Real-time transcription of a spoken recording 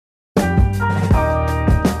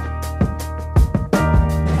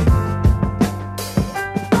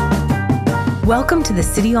Welcome to the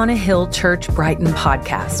City on a Hill Church Brighton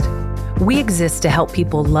podcast. We exist to help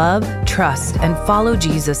people love, trust, and follow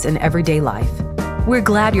Jesus in everyday life. We're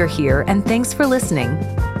glad you're here, and thanks for listening.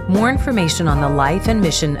 More information on the life and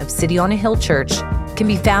mission of City on a Hill Church can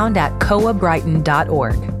be found at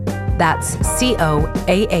coahbrighton.org. That's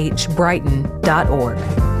COAH Brighton.org.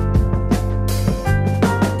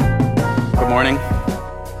 Good morning.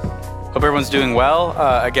 Hope everyone's doing well.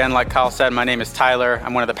 Again, like Kyle said, my name is Tyler.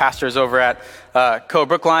 I'm one of the pastors over at Coah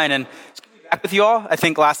Brookline, and it's good to be back with you all. I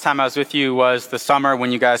think last time I was with you was the summer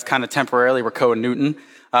when you guys kind of temporarily were Coah Newton.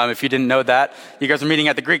 If you didn't know that, you guys were meeting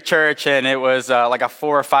at the Greek church, and it was like a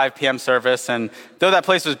 4 or 5 p.m. service. And though that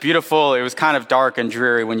place was beautiful, it was kind of dark and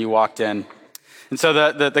dreary when you walked in. And so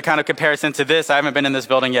the kind of comparison to this, I haven't been in this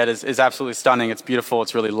building yet, is absolutely stunning. It's beautiful.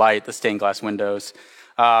 It's really light, the stained glass windows.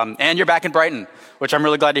 And you're back in Brighton, which I'm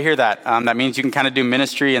really glad to hear that. That means you can kind of do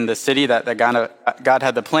ministry in the city that God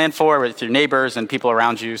had the plan for with your neighbors and people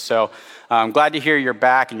around you. So I'm glad to hear you're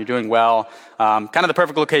back and you're doing well. Kind of the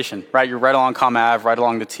perfect location, right? You're right along Comm Ave, right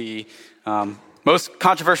along the T. Most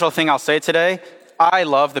controversial thing I'll say today, I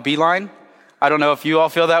love the Beeline. I don't know if you all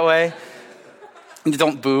feel that way.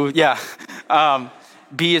 Don't boo, yeah.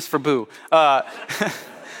 B is for boo.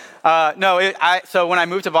 So when I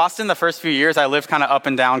moved to Boston, the first few years, I lived kind of up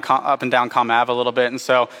and down Comm Ave a little bit. And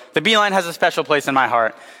so the Beeline has a special place in my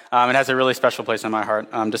heart. It has a really special place in my heart,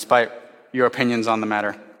 despite your opinions on the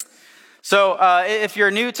matter. So if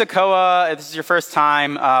you're new to Coah, if this is your first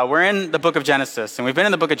time, we're in the book of Genesis. And we've been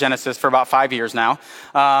in the book of Genesis for about 5 years now.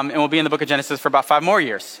 And we'll be in the book of Genesis for about 5 more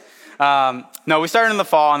years. We started in the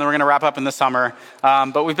fall, and then we're going to wrap up in the summer.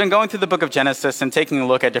 But we've been going through the book of Genesis and taking a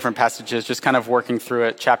look at different passages, just kind of working through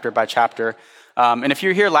it chapter by chapter. And if you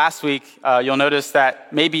were here last week, you'll notice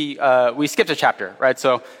that maybe we skipped a chapter, right?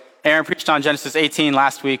 So Aaron preached on Genesis 18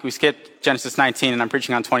 last week. We skipped Genesis 19, and I'm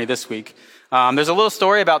preaching on 20 this week. There's a little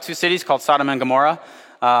story about 2 cities called Sodom and Gomorrah.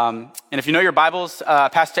 And if you know your Bibles,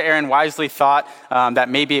 Pastor Aaron wisely thought that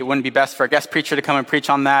maybe it wouldn't be best for a guest preacher to come and preach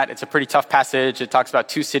on that. It's a pretty tough passage. It talks about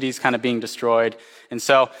 2 cities kind of being destroyed. And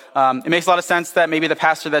so it makes a lot of sense that maybe the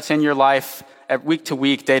pastor that's in your life week to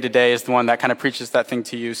week, day to day, is the one that kind of preaches that thing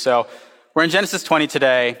to you. So we're in Genesis 20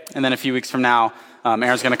 today, and then a few weeks from now,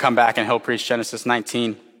 Aaron's going to come back and he'll preach Genesis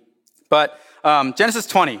 19. But Genesis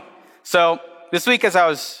 20. So this week, as I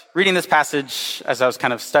was reading this passage, as I was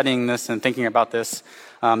kind of studying this and thinking about this,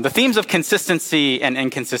 the themes of consistency and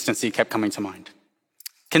inconsistency kept coming to mind.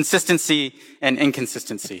 Consistency and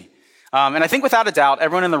inconsistency. And I think without a doubt,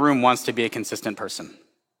 everyone in the room wants to be a consistent person.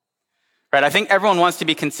 Right? I think everyone wants to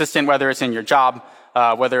be consistent, whether it's in your job,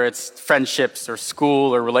 whether it's friendships or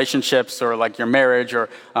school or relationships or like your marriage or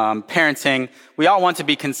parenting. We all want to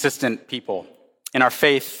be consistent people in our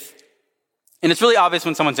faith. And it's really obvious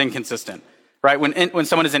when someone's inconsistent. Right? When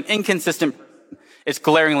someone is an inconsistent person, it's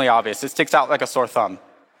glaringly obvious. It sticks out like a sore thumb.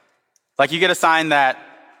 Like you get assigned that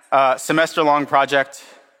semester-long project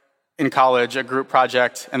in college, a group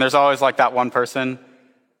project, and there's always like that one person,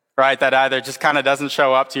 right, that either just kind of doesn't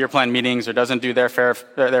show up to your planned meetings or doesn't do their fair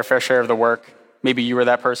share of the work. Maybe you were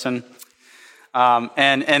that person.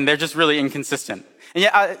 And they're just really inconsistent. And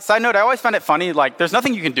yeah, side note, I always find it funny, like there's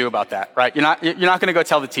nothing you can do about that, right? You're not going to go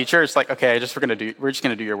tell the teacher. It's like, okay, we're just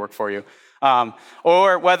going to do your work for you.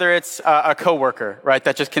 Or whether it's a coworker, right,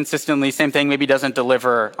 that just consistently, same thing, maybe doesn't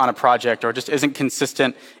deliver on a project or just isn't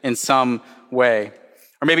consistent in some way.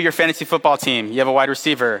 Or maybe your fantasy football team, you have a wide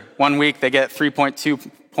receiver. One week they get 3.2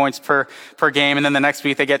 points per game, and then the next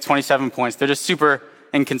week they get 27 points. They're just super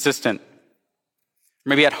inconsistent. Or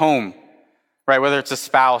maybe at home, right, whether it's a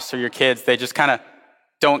spouse or your kids, they just kind of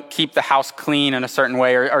don't keep the house clean in a certain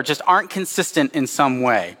way or just aren't consistent in some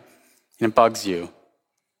way, and it bugs you.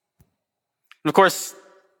 And of course,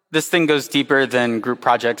 this thing goes deeper than group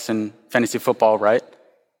projects and fantasy football, right?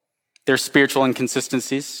 There's spiritual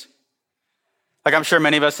inconsistencies. Like I'm sure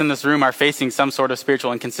many of us in this room are facing some sort of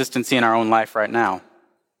spiritual inconsistency in our own life right now.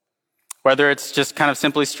 Whether it's just kind of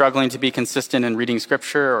simply struggling to be consistent in reading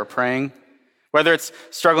scripture or praying, whether it's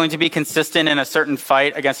struggling to be consistent in a certain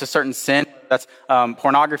fight against a certain sin, that's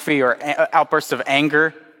pornography or outbursts of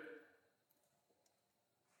anger.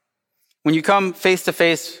 When you come face to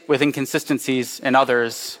face with inconsistencies in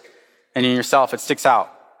others and in yourself, it sticks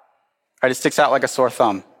out. Right? It sticks out like a sore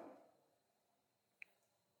thumb.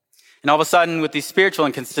 And all of a sudden, with these spiritual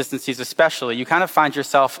inconsistencies especially, you kind of find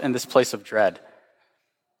yourself in this place of dread.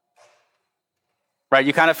 Right?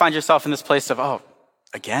 You kind of find yourself in this place of, oh,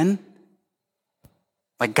 again?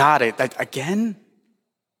 Like, God, again?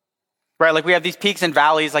 Right? Like we have these peaks and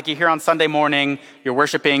valleys, like you hear on Sunday morning, you're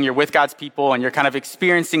worshiping, you're with God's people, and you're kind of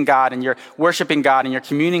experiencing God, and you're worshiping God, and you're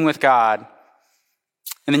communing with God.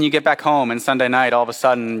 And then you get back home and Sunday night, all of a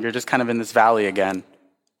sudden, you're just kind of in this valley again.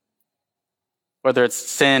 Whether it's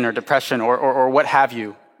sin or depression or what have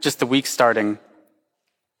you, just the week starting.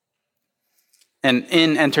 And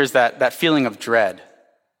in enters that feeling of dread,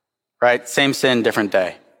 right? Same sin, different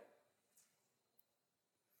day.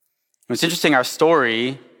 It's interesting, our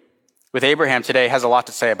story with Abraham today has a lot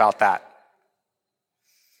to say about that.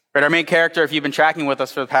 Right, our main character, if you've been tracking with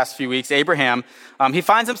us for the past few weeks, Abraham, he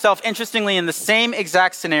finds himself, interestingly, in the same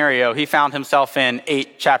exact scenario he found himself in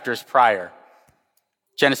 8 chapters prior,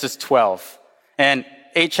 Genesis 12. And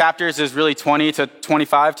 8 chapters is really 20 to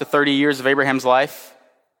 25 to 30 years of Abraham's life.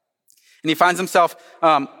 And he finds himself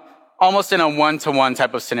almost in a one-to-one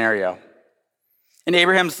type of scenario. In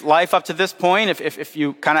Abraham's life up to this point, if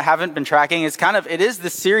you kind of haven't been tracking, it is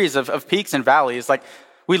this series of peaks and valleys. Like,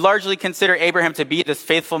 we largely consider Abraham to be this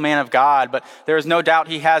faithful man of God, but there is no doubt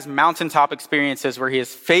he has mountaintop experiences where he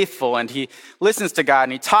is faithful and he listens to God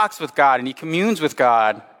and he talks with God and he communes with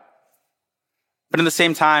God. But in the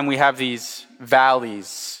same time, we have these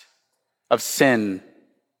valleys of sin,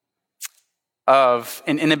 of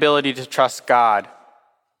an inability to trust God,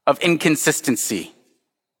 of inconsistency.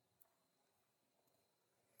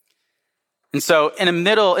 And so in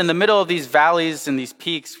the middle of these valleys and these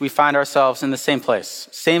peaks, we find ourselves in the same place,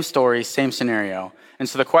 same story, same scenario. And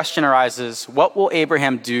so the question arises, what will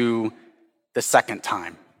Abraham do the second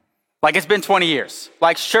time? Like, it's been 20 years.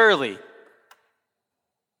 Like, surely,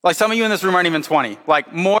 like some of you in this room aren't even 20,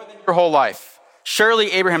 like more than your whole life.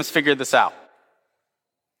 Surely Abraham's figured this out.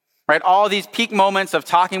 Right? All these peak moments of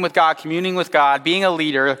talking with God, communing with God, being a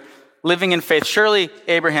leader, living in faith. Surely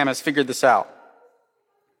Abraham has figured this out.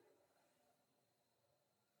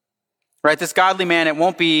 Right? This godly man, it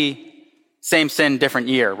won't be same sin, different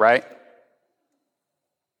year, right?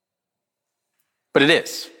 But it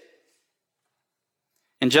is.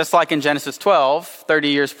 And just like in Genesis 12, 30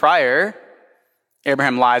 years prior,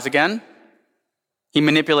 Abraham lies again. He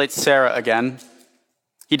manipulates Sarah again.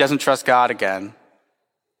 He doesn't trust God again.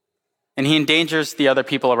 And he endangers the other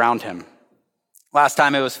people around him. Last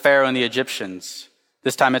time it was Pharaoh and the Egyptians.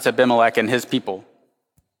 This time it's Abimelech and his people.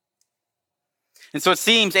 And so it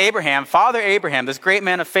seems Abraham, Father Abraham, this great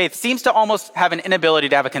man of faith, seems to almost have an inability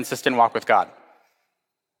to have a consistent walk with God.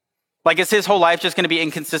 Like, is his whole life just going to be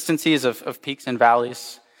inconsistencies of peaks and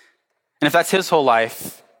valleys? And if that's his whole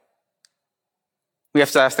life, we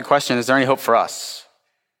have to ask the question, is there any hope for us?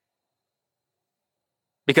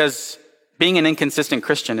 Because being an inconsistent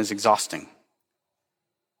Christian is exhausting.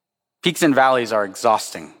 Peaks and valleys are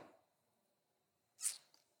exhausting.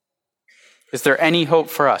 Is there any hope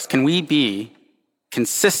for us? Can we be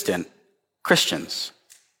consistent Christians?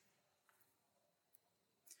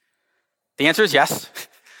 The answer is yes.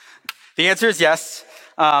 The answer is yes.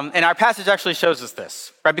 And our passage actually shows us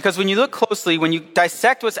this, right? Because when you look closely, when you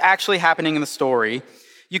dissect what's actually happening in the story,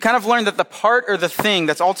 you kind of learn that the part or the thing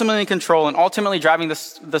that's ultimately in control and ultimately driving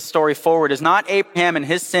the story forward is not Abraham and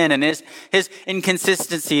his sin and his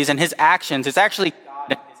inconsistencies and his actions. It's actually God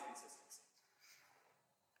and his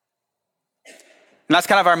consistency. And that's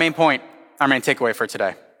kind of our main point, our main takeaway for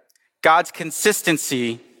today. God's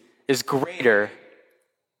consistency is greater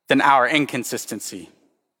than our inconsistency.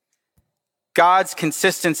 God's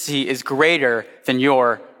consistency is greater than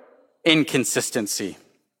your inconsistency.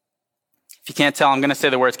 If you can't tell, I'm going to say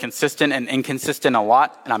the words consistent and inconsistent a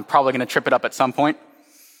lot, and I'm probably going to trip it up at some point.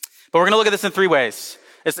 But we're going to look at this in 3 ways.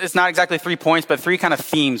 It's not exactly 3 points, but 3 kind of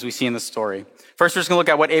themes we see in the story. First, we're just going to look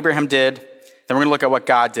at what Abraham did. Then we're going to look at what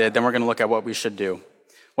God did. Then we're going to look at what we should do.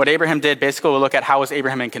 What Abraham did, basically, we'll look at how was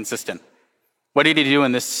Abraham inconsistent. What did he do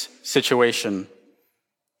in this situation?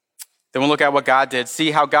 Then we'll look at what God did, see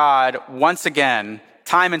how God, once again,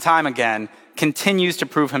 time and time again, continues to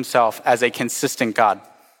prove himself as a consistent God.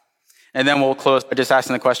 And then we'll close by just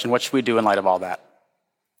asking the question, what should we do in light of all that?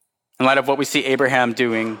 In light of what we see Abraham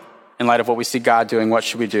doing, in light of what we see God doing, what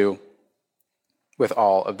should we do with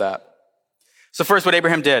all of that? So first, what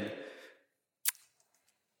Abraham did.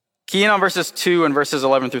 Key in on verses 2 and verses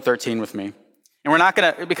 11 through 13 with me. And we're not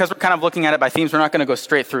going to, because we're kind of looking at it by themes, we're not going to go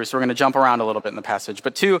straight through, so we're going to jump around a little bit in the passage.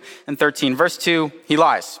 But 2 and 13, verse 2, he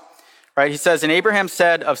lies, right? He says, and Abraham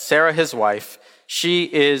said of Sarah his wife, she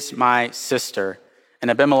is my sister. And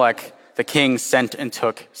Abimelech, the king, sent and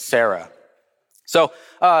took Sarah. So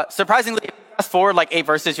surprisingly, fast forward like 8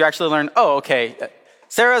 verses, you actually learn, oh, okay,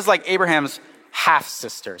 Sarah's like Abraham's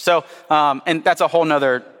half-sister. So, and that's a whole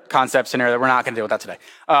nother concept scenario that we're not going to deal with that today.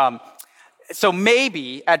 So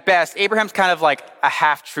maybe, at best, Abraham's kind of like a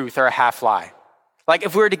half-truth or a half-lie. Like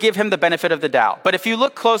if we were to give him the benefit of the doubt. But if you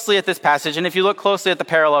look closely at this passage, and if you look closely at the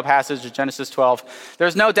parallel passage of Genesis 12,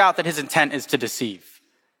 there's no doubt that his intent is to deceive.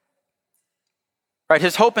 right?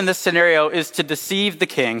 His hope in this scenario is to deceive the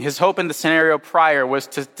king. His hope in the scenario prior was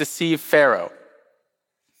to deceive Pharaoh.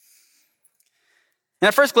 And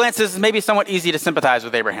at first glance, this is maybe somewhat easy to sympathize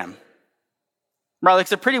with Abraham. Right, like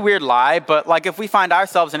it's a pretty weird lie, but like if we find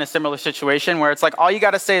ourselves in a similar situation where it's like all you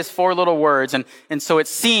got to say is 4 little words, and so it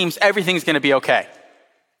seems everything's going to be okay.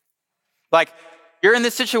 Like you're in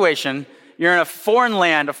this situation, you're in a foreign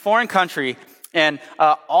land, a foreign country, and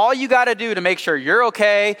all you got to do to make sure you're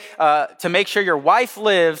okay, to make sure your wife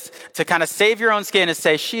lives, to kind of save your own skin is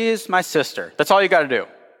say, she is my sister. That's all you got to do.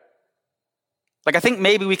 Like I think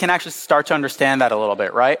maybe we can actually start to understand that a little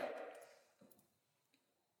bit, right?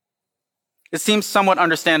 It seems somewhat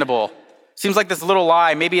understandable. Seems like this little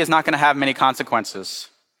lie maybe is not going to have many consequences.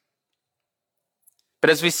 But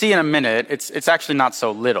as we see in a minute, it's actually not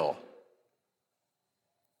so little.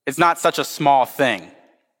 It's not such a small thing.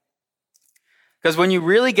 Because when you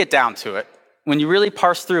really get down to it, when you really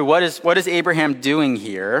parse through what is Abraham doing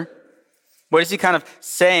here, what is he kind of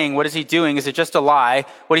saying, what is he doing? Is it just a lie?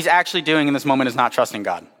 What he's actually doing in this moment is not trusting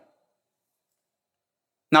God.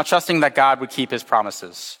 Not trusting that God would keep his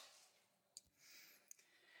promises.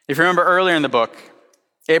 If you remember earlier in the book,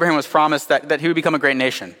 Abraham was promised that he would become a great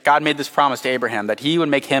nation. God made this promise to Abraham that he would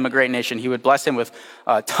make him a great nation. He would bless him with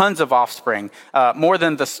tons of offspring, more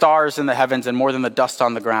than the stars in the heavens and more than the dust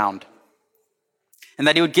on the ground. And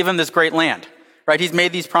that he would give him this great land, right? He's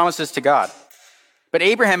made these promises to God. But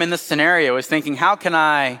Abraham in this scenario is thinking, how can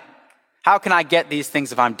I get these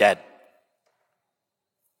things if I'm dead?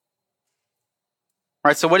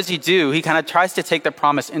 Right, so what does he do? He kind of tries to take the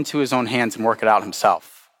promise into his own hands and work it out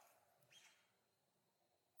himself.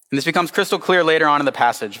 And this becomes crystal clear later on in the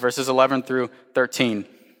passage, verses 11 through 13.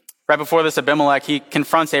 Right before this, Abimelech, he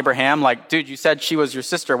confronts Abraham like, dude, you said she was your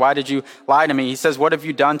sister. Why did you lie to me? He says, what have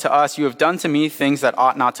you done to us? You have done to me things that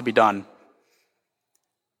ought not to be done.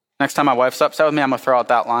 Next time my wife's upset with me, I'm going to throw out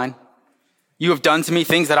that line. You have done to me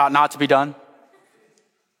things that ought not to be done.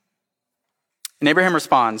 And Abraham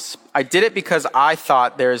responds, I did it because I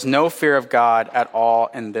thought there is no fear of God at all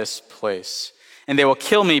in this place, and they will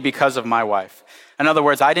kill me because of my wife. In other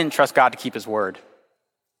words, I didn't trust God to keep his word.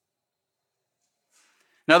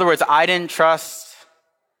 In other words, I didn't trust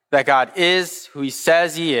that God is who he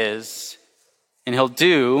says he is, and he'll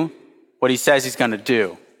do what he says he's going to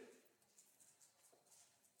do.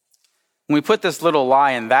 When we put this little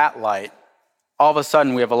lie in that light, all of a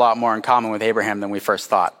sudden we have a lot more in common with Abraham than we first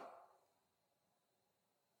thought.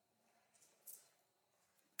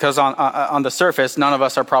 Because on the surface, none of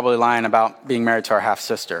us are probably lying about being married to our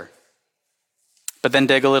half-sister. But then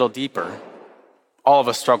dig a little deeper, all of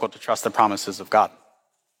us struggle to trust the promises of God.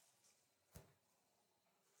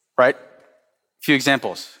 Right? A few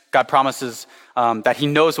examples. God promises that he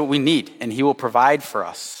knows what we need and he will provide for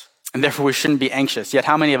us. And therefore we shouldn't be anxious. Yet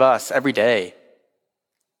how many of us every day,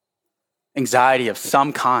 anxiety of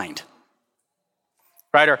some kind,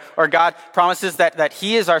 right? Or God promises that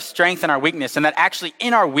he is our strength and our weakness, and that actually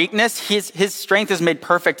in our weakness, his strength is made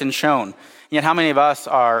perfect and shown. Yet how many of us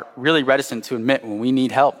are really reticent to admit when we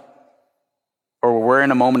need help or when we're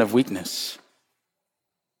in a moment of weakness?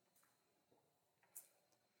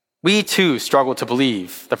 We too struggle to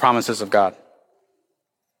believe the promises of God.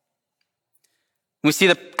 We see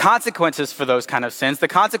the consequences for those kind of sins. The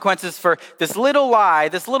consequences for this little lie,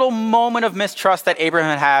 this little moment of mistrust that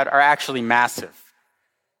Abraham had are actually massive.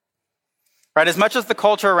 Right? As much as the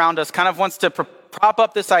culture around us kind of wants to prop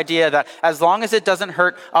up this idea that as long as it doesn't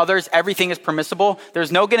hurt others, everything is permissible,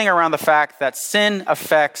 there's no getting around the fact that sin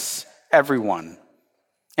affects everyone.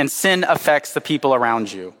 And sin affects the people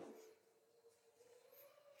around you.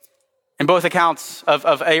 In both accounts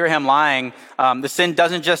of Abraham lying, the sin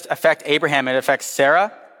doesn't just affect Abraham, it affects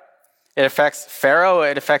Sarah, it affects Pharaoh,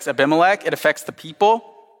 it affects Abimelech, it affects the people.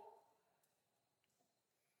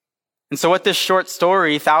 And so what this short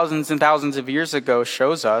story, thousands and thousands of years ago,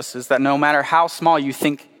 shows us is that no matter how small you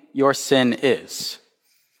think your sin is,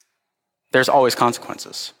 there's always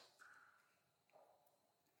consequences.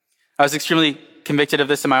 I was extremely convicted of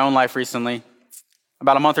this in my own life recently.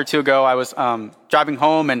 About a month or two ago, I was driving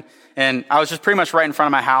home and I was just pretty much right in front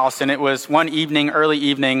of my house, and it was one evening, early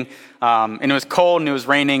evening, and it was cold and it was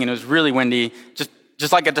raining and it was really windy,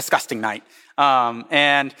 just like a disgusting night.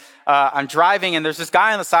 I'm driving and there's this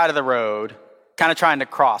guy on the side of the road kind of trying to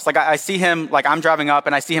cross. Like I see him, like I'm driving up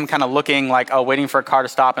and I see him kind of looking like, waiting for a car to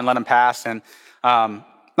stop and let him pass. And I'm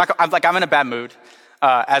in a bad mood,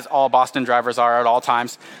 as all Boston drivers are at all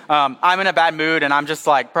times. I'm in a bad mood and I'm just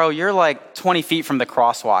like, bro, you're like 20 feet from the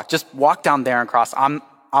crosswalk. Just walk down there and cross.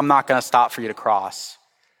 I'm not going to stop for you to cross.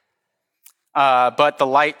 But the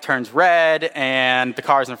light turns red and the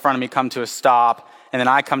cars in front of me come to a stop. And then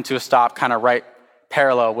I come to a stop kind of right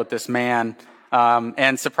parallel with this man.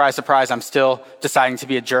 And surprise, surprise, I'm still deciding to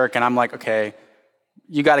be a jerk. And I'm like, okay,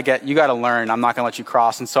 you got to learn. I'm not going to let you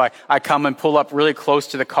cross. And so I come and pull up really close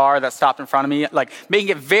to the car that stopped in front of me, like making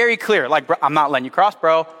it very clear, like, bro, I'm not letting you cross,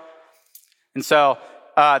 bro. And so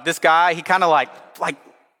this guy, he kind of like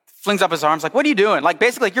flings up his arms, like, what are you doing? Like,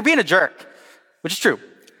 basically, like, you're being a jerk, which is true.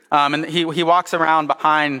 And he walks around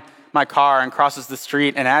behind my car and crosses the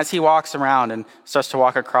street. And as he walks around and starts to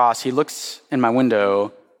walk across, he looks in my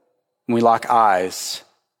window and we lock eyes.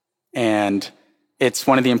 And it's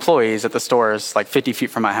one of the employees at the store is like 50 feet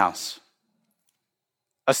from my house.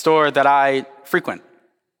 A store that I frequent.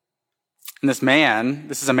 And this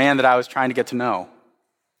is a man that I was trying to get to know,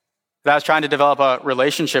 that I was trying to develop a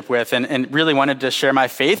relationship with and really wanted to share my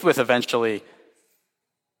faith with eventually.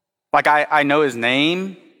 Like I know his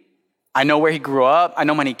name. I know where he grew up. I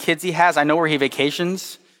know how many kids he has. I know where he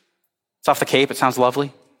vacations. It's off the Cape. It sounds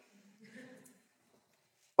lovely.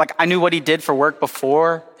 Like I knew what he did for work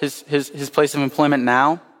before his place of employment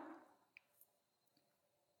now.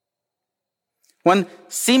 One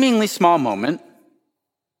seemingly small moment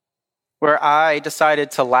where I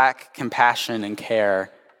decided to lack compassion and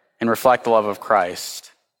care and reflect the love of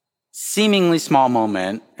Christ. Seemingly small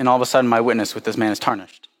moment, and all of a sudden my witness with this man is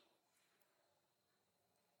tarnished.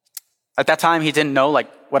 At that time, he didn't know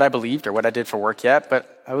like what I believed or what I did for work yet,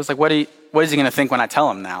 but I was like, what is he going to think when I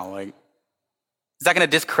tell him now? Like, is that going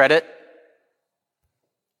to discredit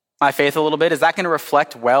my faith a little bit? Is that going to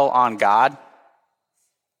reflect well on God?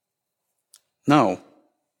 No.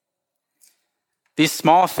 These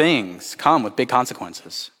small things come with big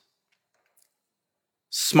consequences.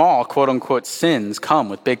 Small, quote unquote, sins come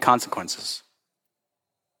with big consequences.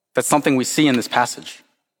 That's something we see in this passage.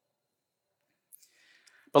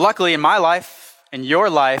 But luckily, in my life, in your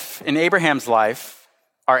life, in Abraham's life,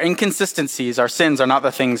 our inconsistencies, our sins are not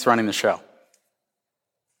the things running the show.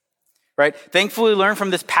 Right? Thankfully, we learn from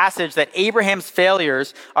this passage that Abraham's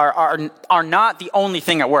failures are not the only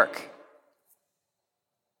thing at work.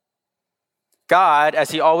 God,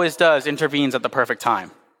 as he always does, intervenes at the perfect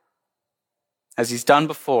time, as he's done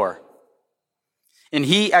before. And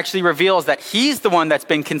he actually reveals that he's the one that's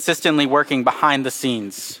been consistently working behind the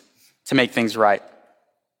scenes to make things right.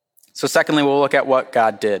 So secondly, we'll look at what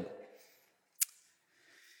God did.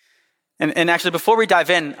 And actually, before we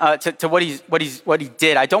dive in to what he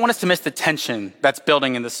did, I don't want us to miss the tension that's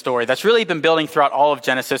building in this story, that's really been building throughout all of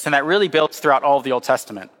Genesis, and that really builds throughout all of the Old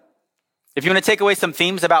Testament. If you want to take away some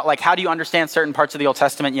themes about like how do you understand certain parts of the Old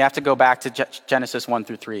Testament, you have to go back to Genesis 1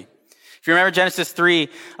 through 3. If you remember Genesis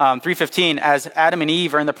 3:15, as Adam and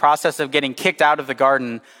Eve are in the process of getting kicked out of the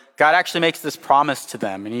garden, God actually makes this promise to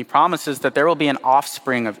them, and he promises that there will be an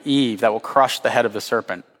offspring of Eve that will crush the head of the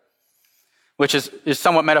serpent, which is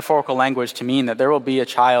somewhat metaphorical language to mean that there will be a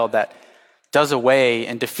child that does away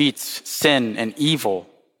and defeats sin and evil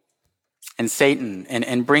and Satan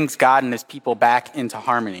and brings God and his people back into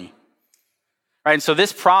harmony. Right? And so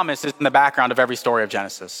this promise is in the background of every story of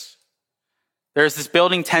Genesis. There's this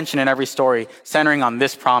building tension in every story centering on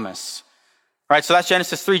this promise. Right? So that's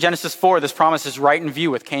Genesis 3. Genesis 4, this promise is right in view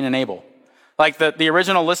with Cain and Abel. Like the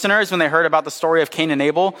original listeners, when they heard about the story of Cain and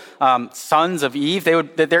Abel, sons of Eve,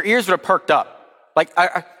 their ears would have perked up. Like,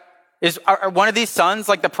 are one of these sons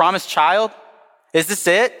like the promised child? Is this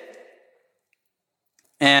it?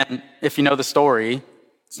 And if you know the story,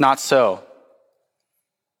 it's not so.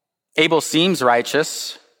 Abel seems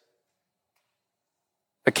righteous,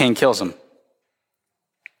 but Cain kills him.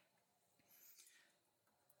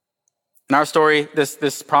 In our story,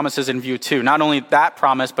 this promise is in view too. Not only that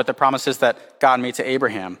promise, but the promises that God made to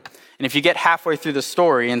Abraham. And if you get halfway through the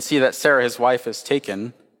story and see that Sarah, his wife, is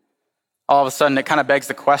taken, all of a sudden it kind of begs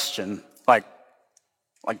the question, like,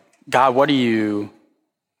 God, what are you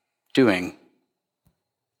doing?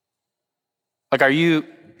 Like, are you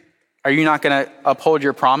not going to uphold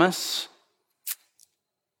your promise?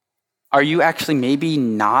 Are you actually maybe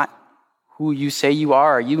not who you say you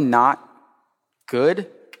are? Are you not good?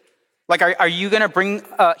 Like, are you going to bring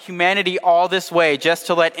humanity all this way just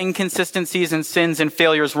to let inconsistencies and sins and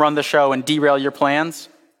failures run the show and derail your plans?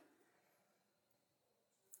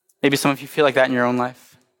 Maybe some of you feel like that in your own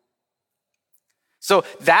life. So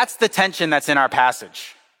that's the tension that's in our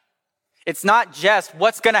passage. It's not just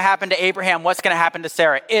what's going to happen to Abraham, what's going to happen to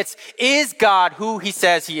Sarah. It's, is God who he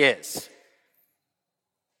says he is?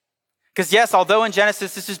 Because yes, although in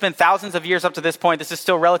Genesis, this has been thousands of years up to this point, this is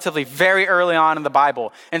still relatively very early on in the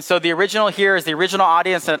Bible. And so the original hearers, the original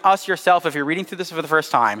audience, and us yourself, if you're reading through this for the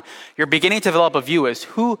first time, you're beginning to develop a view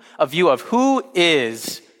of who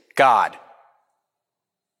is God?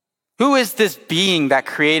 Who is this being that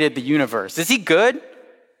created the universe? Is he good?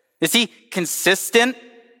 Is he consistent?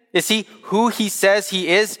 Is he who he says he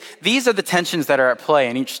is? These are the tensions that are at play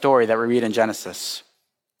in each story that we read in Genesis.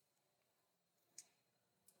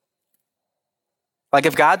 Like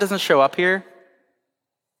if God doesn't show up here,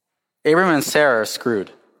 Abraham and Sarah are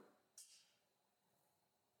screwed.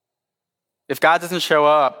 If God doesn't show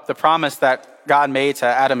up, the promise that God made to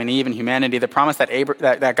Adam and Eve and humanity, the promise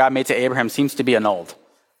that God made to Abraham seems to be annulled.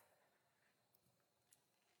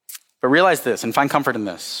 But realize this and find comfort in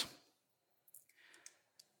this.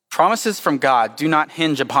 Promises from God do not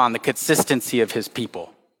hinge upon the consistency of his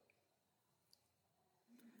people.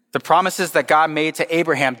 The promises that God made to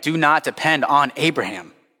Abraham do not depend on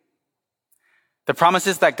Abraham. The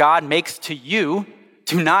promises that God makes to you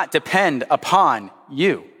do not depend upon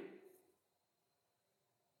you.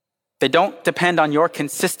 They don't depend on your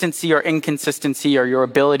consistency or inconsistency or your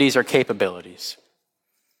abilities or capabilities.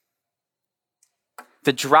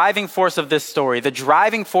 The driving force of this story, the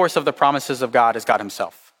driving force of the promises of God is God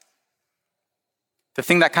himself. The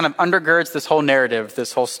thing that kind of undergirds this whole narrative,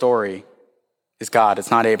 this whole story, is God. It's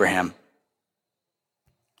not Abraham.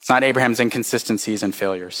 It's not Abraham's inconsistencies and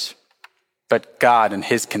failures, but God and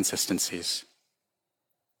his consistencies.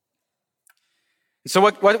 So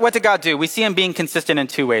what did God do? We see him being consistent in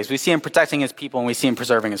two ways. We see him protecting his people and we see him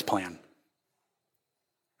preserving his plan.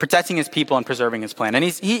 Protecting his people and preserving his plan. And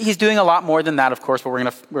he's doing a lot more than that, of course, but we're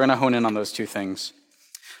gonna hone in on those two things.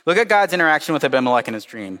 Look at God's interaction with Abimelech in his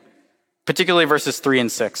dream, particularly verses 3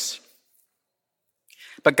 and 6.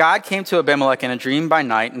 But God came to Abimelech in a dream by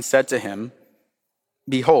night and said to him,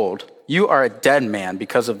 "Behold, you are a dead man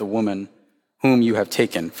because of the woman whom you have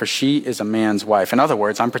taken, for she is a man's wife." In other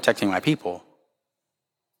words, I'm protecting my people.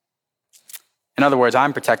 In other words,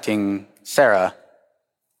 I'm protecting Sarah.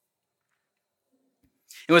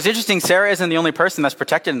 And what's interesting, Sarah isn't the only person that's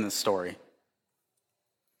protected in this story.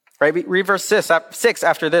 Right? Read verse 6.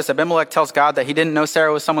 After this, Abimelech tells God that he didn't know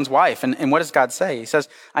Sarah was someone's wife. And what does God say? He says,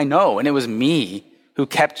 "I know, and it was me who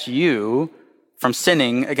kept you from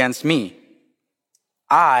sinning against me.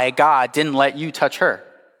 I, God, didn't let you touch her."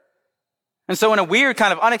 And so in a weird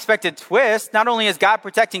kind of unexpected twist, not only is God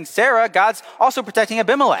protecting Sarah, God's also protecting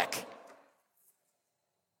Abimelech.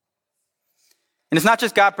 And it's not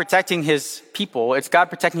just God protecting his people, it's God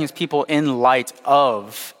protecting his people in light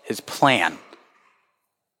of his plan.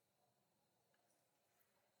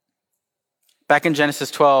 Back in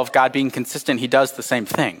Genesis 12, God being consistent, he does the same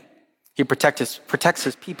thing. He protects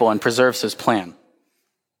his people and preserves his plan.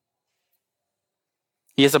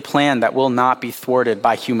 He has a plan that will not be thwarted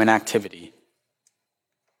by human activity.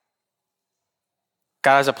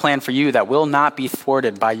 God has a plan for you that will not be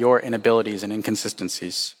thwarted by your inabilities and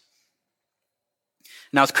inconsistencies.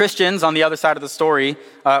 Now, as Christians on the other side of the story,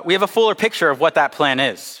 we have a fuller picture of what that plan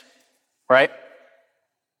is, right?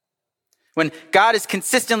 When God is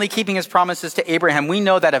consistently keeping his promises to Abraham, we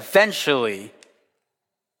know that eventually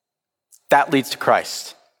that leads to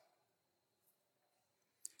Christ.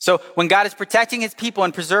 So when God is protecting his people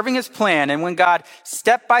and preserving his plan, and when God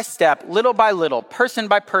step by step, little by little, person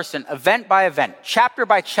by person, event by event, chapter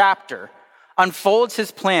by chapter, unfolds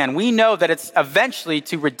his plan, we know that it's eventually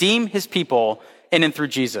to redeem his people in and through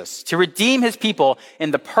Jesus, to redeem his people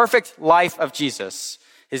in the perfect life of Jesus,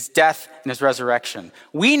 his death and his resurrection.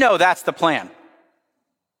 We know that's the plan.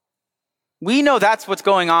 We know that's what's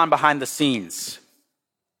going on behind the scenes.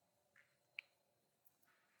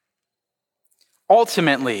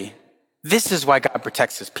 Ultimately, this is why God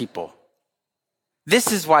protects his people.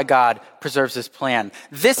 This is why God preserves his plan.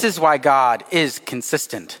 This is why God is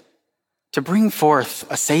consistent, to bring forth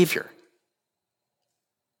a savior.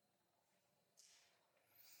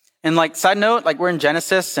 And side note, we're in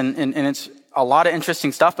Genesis and it's a lot of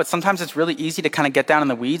interesting stuff, but sometimes it's really easy to kind of get down in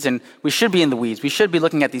the weeds, and we should be in the weeds. We should be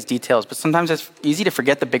looking at these details, but sometimes it's easy to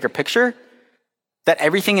forget the bigger picture, that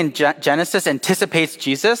everything in Genesis anticipates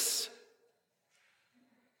Jesus.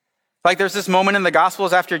 There's this moment in the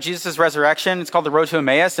Gospels after Jesus' resurrection. It's called the Road to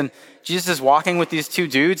Emmaus, and Jesus is walking with these two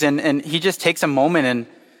dudes, and he just takes a moment, and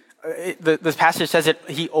the passage says that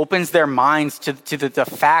he opens their minds to the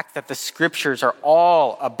fact that the scriptures are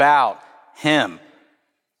all about him.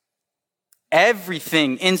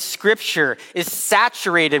 Everything in scripture is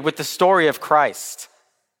saturated with the story of Christ.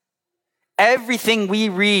 Everything we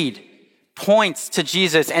read points to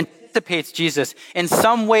Jesus, anticipates Jesus in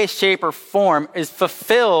some way, shape, or form, is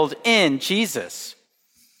fulfilled in Jesus.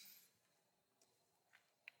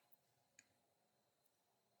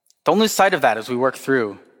 Don't lose sight of that as we work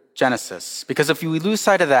through Genesis, because if we lose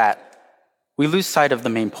sight of that, we lose sight of the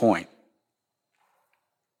main point.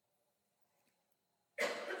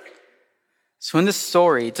 So in this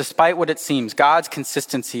story, despite what it seems, God's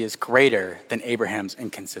consistency is greater than Abraham's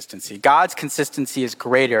inconsistency. God's consistency is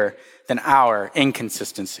greater than our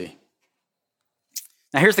inconsistency.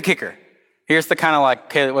 Now here's the kicker. Here's the kind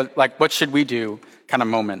of what should we do kind of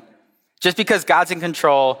moment. Just because God's in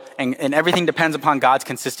control and everything depends upon God's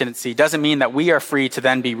consistency doesn't mean that we are free to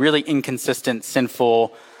then be really inconsistent,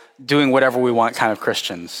 sinful, doing whatever we want kind of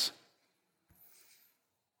Christians.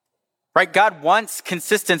 Right? God wants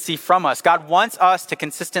consistency from us. God wants us to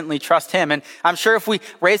consistently trust him. And I'm sure if we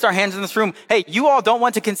raised our hands in this room, hey, you all don't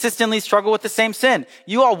want to consistently struggle with the same sin.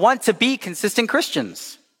 You all want to be consistent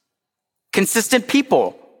Christians, consistent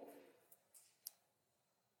people.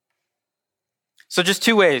 So just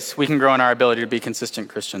two ways we can grow in our ability to be consistent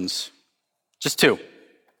Christians. Just two.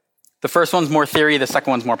 The first one's more theory, the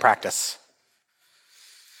second one's more practice.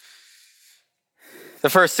 The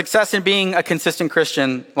first, success in being a consistent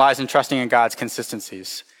Christian lies in trusting in God's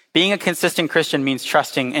consistencies. Being a consistent Christian means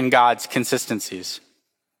trusting in God's consistencies.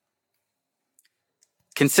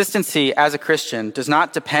 Consistency as a Christian does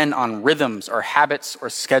not depend on rhythms or habits or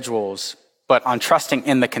schedules, but on trusting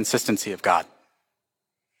in the consistency of God.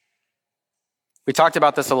 We talked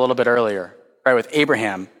about this a little bit earlier, right, with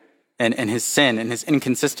Abraham and his sin and his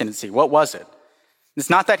inconsistency. What was it? It's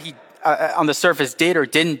not that he, on the surface, did or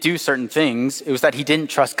didn't do certain things. It was that he didn't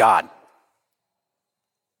trust God.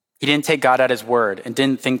 He didn't take God at his word and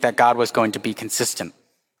didn't think that God was going to be consistent.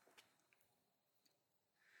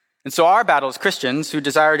 And so our battle as Christians who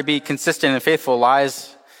desire to be consistent and faithful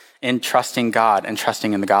lies in trusting God and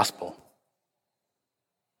trusting in the gospel.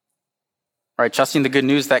 Right, trusting the good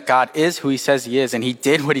news that God is who he says he is, and he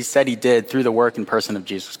did what he said he did through the work and person of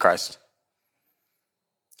Jesus Christ.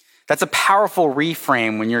 That's a powerful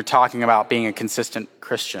reframe when you're talking about being a consistent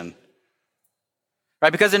Christian.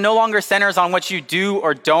 Right, because it no longer centers on what you do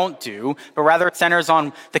or don't do, but rather it centers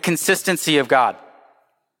on the consistency of God.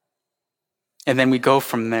 And then we go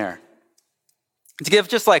from there. To give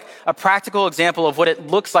just like a practical example of what it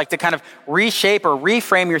looks like to kind of reshape or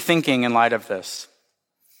reframe your thinking in light of this.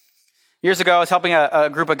 Years ago, I was helping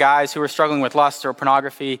a group of guys who were struggling with lust or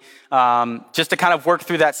pornography, just to kind of work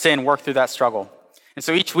through that sin, work through that struggle. And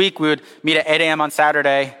so each week we would meet at 8 a.m. on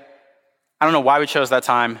Saturday. I don't know why we chose that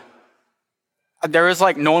time. There was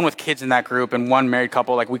like no one with kids in that group and one married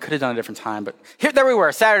couple. Like we could have done a different time, but there we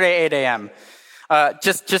were, Saturday, 8 a.m.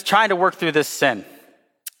 Just trying to work through this sin.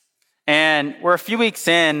 And we're a few weeks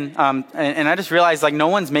in, and I just realized like no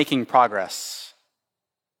one's making progress.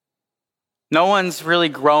 No one's really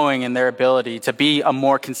growing in their ability to be a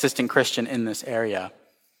more consistent Christian in this area.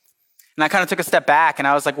 And I kind of took a step back and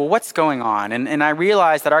I was like, well, what's going on? And I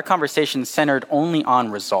realized that our conversation centered only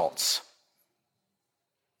on results.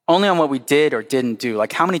 Only on what we did or didn't do.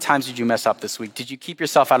 Like how many times did you mess up this week? Did you keep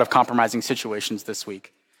yourself out of compromising situations this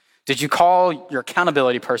week? Did you call your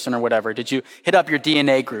accountability person or whatever? Did you hit up your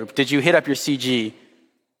DNA group? Did you hit up your CG?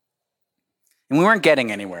 And we weren't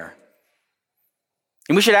getting anywhere.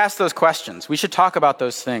 And we should ask those questions. We should talk about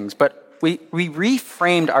those things. But we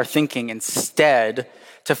reframed our thinking instead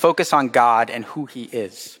to focus on God and who he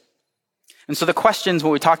is. And so the questions,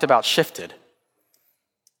 what we talked about, shifted.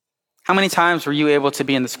 How many times were you able to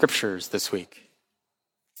be in the scriptures this week?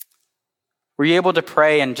 Were you able to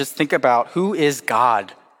pray and just think about who is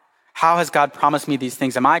God? How has God promised me these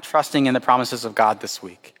things? Am I trusting in the promises of God this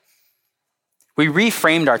week? We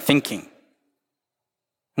reframed our thinking.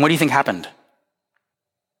 And what do you think happened?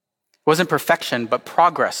 It wasn't perfection, but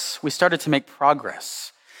progress. We started to make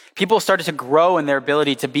progress. People started to grow in their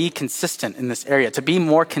ability to be consistent in this area, to be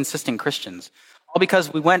more consistent Christians. All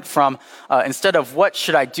because we went from, instead of what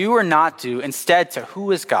should I do or not do, instead to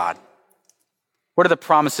who is God? What are the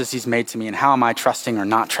promises he's made to me, and how am I trusting or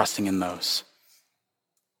not trusting in those?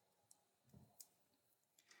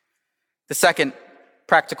 The second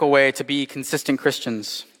practical way to be consistent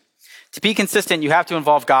Christians. To be consistent, you have to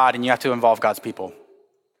involve God and you have to involve God's people.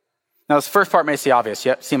 Now, this first part may seem obvious.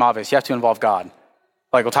 You have to involve God.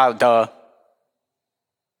 Like, well, Tyler, duh.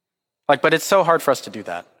 But it's so hard for us to do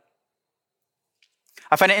that.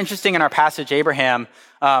 I find it interesting in our passage, Abraham,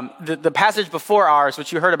 the passage before ours,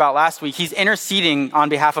 which you heard about last week, he's interceding on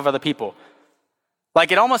behalf of other people.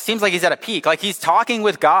 It almost seems like he's at a peak. He's talking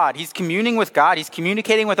with God. He's communing with God. He's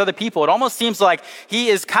communicating with other people. It almost seems like he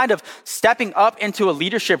is kind of stepping up into a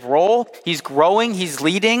leadership role. He's growing. He's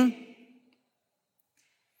leading.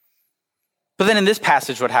 But then in this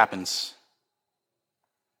passage, what happens?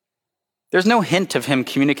 There's no hint of him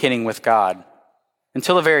communicating with God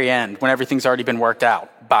until the very end, when everything's already been worked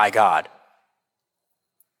out by God.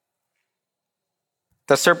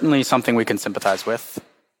 That's certainly something we can sympathize with.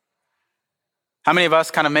 How many of us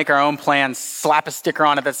kind of make our own plans, slap a sticker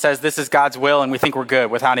on it that says this is God's will, and we think we're good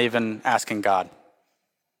without even asking God,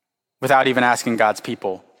 without even asking God's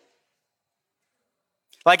people?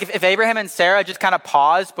 Like if Abraham and Sarah just kind of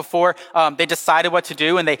paused before they decided what to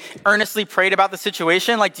do and they earnestly prayed about the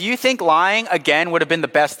situation, like do you think lying again would have been the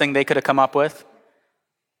best thing they could have come up with?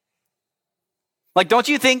 Like don't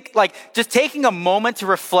you think like just taking a moment to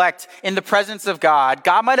reflect in the presence of God,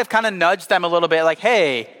 God might have kind of nudged them a little bit like,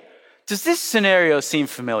 hey, does this scenario seem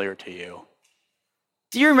familiar to you?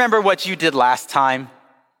 Do you remember what you did last time?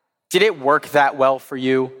 Did it work that well for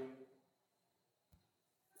you?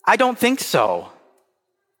 I don't think so.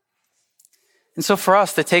 And so for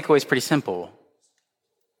us, the takeaway is pretty simple.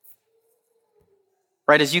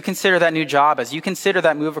 Right? As you consider that new job, as you consider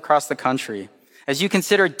that move across the country, as you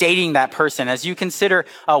consider dating that person, as you consider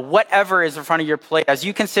whatever is in front of your plate, as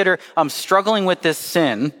you consider struggling with this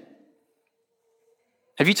sin,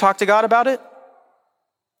 have you talked to God about it?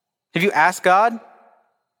 Have you asked God?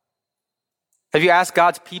 Have you asked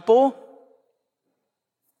God's people?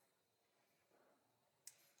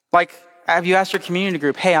 Like, have you asked your community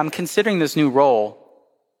group, hey, I'm considering this new role.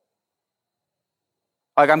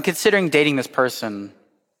 Like, I'm considering dating this person.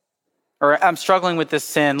 Or I'm struggling with this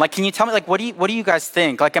sin. Like, can you tell me, like, what do you guys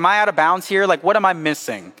think? Like, am I out of bounds here? Like, what am I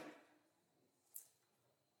missing?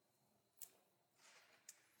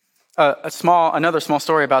 Another small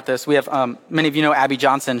story about this. We have, many of you know Abby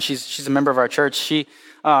Johnson. She's a member of our church. She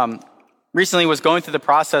recently was going through the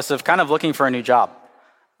process of kind of looking for a new job.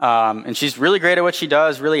 And she's really great at what she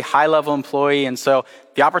does, really high-level employee. And so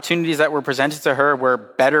the opportunities that were presented to her were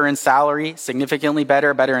better in salary, significantly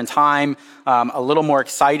better in time, a little more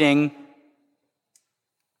exciting.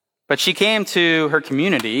 But she came to her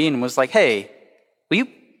community and was like, hey, will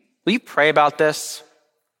you pray about this?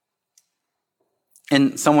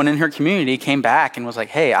 And someone in her community came back and was like,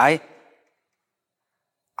 hey, I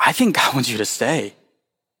think God wants you to stay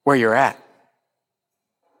where you're at.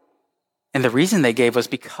 And the reason they gave was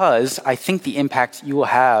because I think the impact you will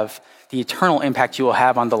have, the eternal impact you will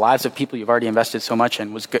have on the lives of people you've already invested so much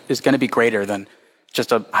in is going to be greater than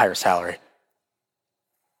just a higher salary.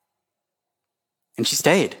 And she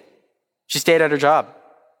stayed. She stayed at her job.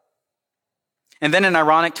 And then an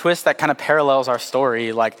ironic twist that kind of parallels our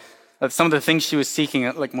story, like some of the things she was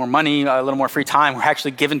seeking, like more money, a little more free time, were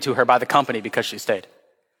actually given to her by the company because she stayed.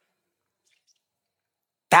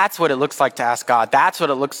 That's what it looks like to ask God. That's what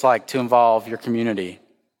it looks like to involve your community.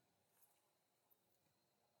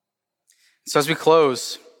 So as we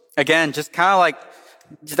close, again, just kind of like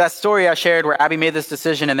that story I shared where Abby made this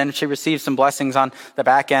decision and then she received some blessings on the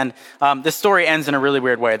back end. This story ends in a really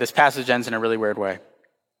weird way. This passage ends in a really weird way.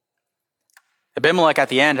 Abimelech at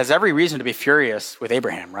the end has every reason to be furious with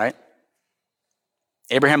Abraham, right?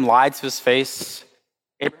 Abraham lied to his face.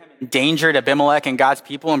 Abraham endangered Abimelech and God's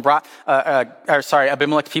people and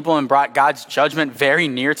Abimelech's people and brought God's judgment very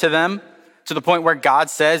near to them, to the point where God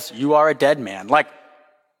says, you are a dead man. Like,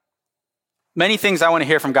 many things I want to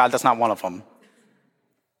hear from God, that's not one of them.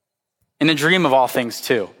 In a dream of all things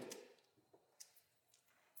too.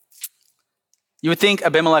 You would think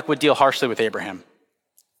Abimelech would deal harshly with Abraham.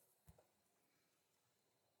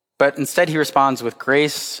 But instead he responds with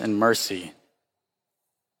grace and mercy.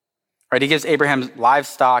 Right, he gives Abraham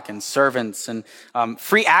livestock and servants and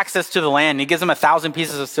free access to the land. He gives him 1,000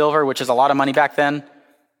 pieces of silver, which is a lot of money back then.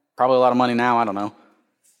 Probably a lot of money now, I don't know.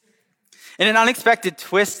 In an unexpected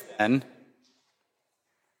twist then,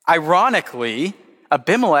 ironically,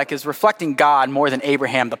 Abimelech is reflecting God more than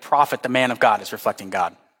Abraham, the prophet, the man of God, is reflecting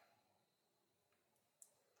God.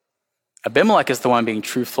 Abimelech is the one being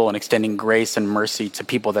truthful and extending grace and mercy to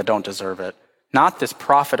people that don't deserve it, not this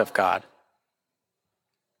prophet of God.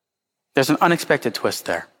 There's an unexpected twist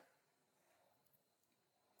there.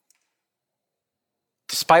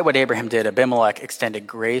 Despite what Abraham did, Abimelech extended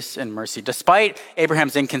grace and mercy. Despite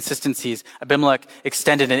Abraham's inconsistencies, Abimelech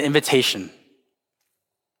extended an invitation.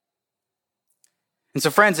 And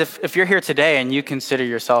so friends, if you're here today and you consider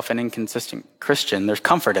yourself an inconsistent Christian, there's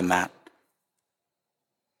comfort in that.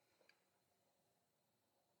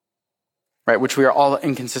 Right, which we are all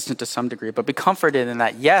inconsistent to some degree, but be comforted in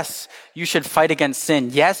that. Yes, you should fight against sin.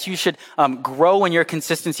 Yes, you should grow in your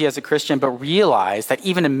consistency as a Christian, but realize that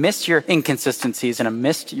even amidst your inconsistencies and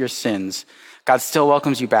amidst your sins, God still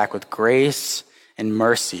welcomes you back with grace and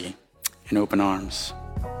mercy and open arms.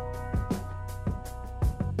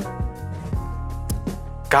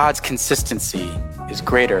 God's consistency is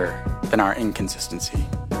greater than our inconsistency.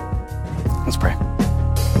 Let's pray.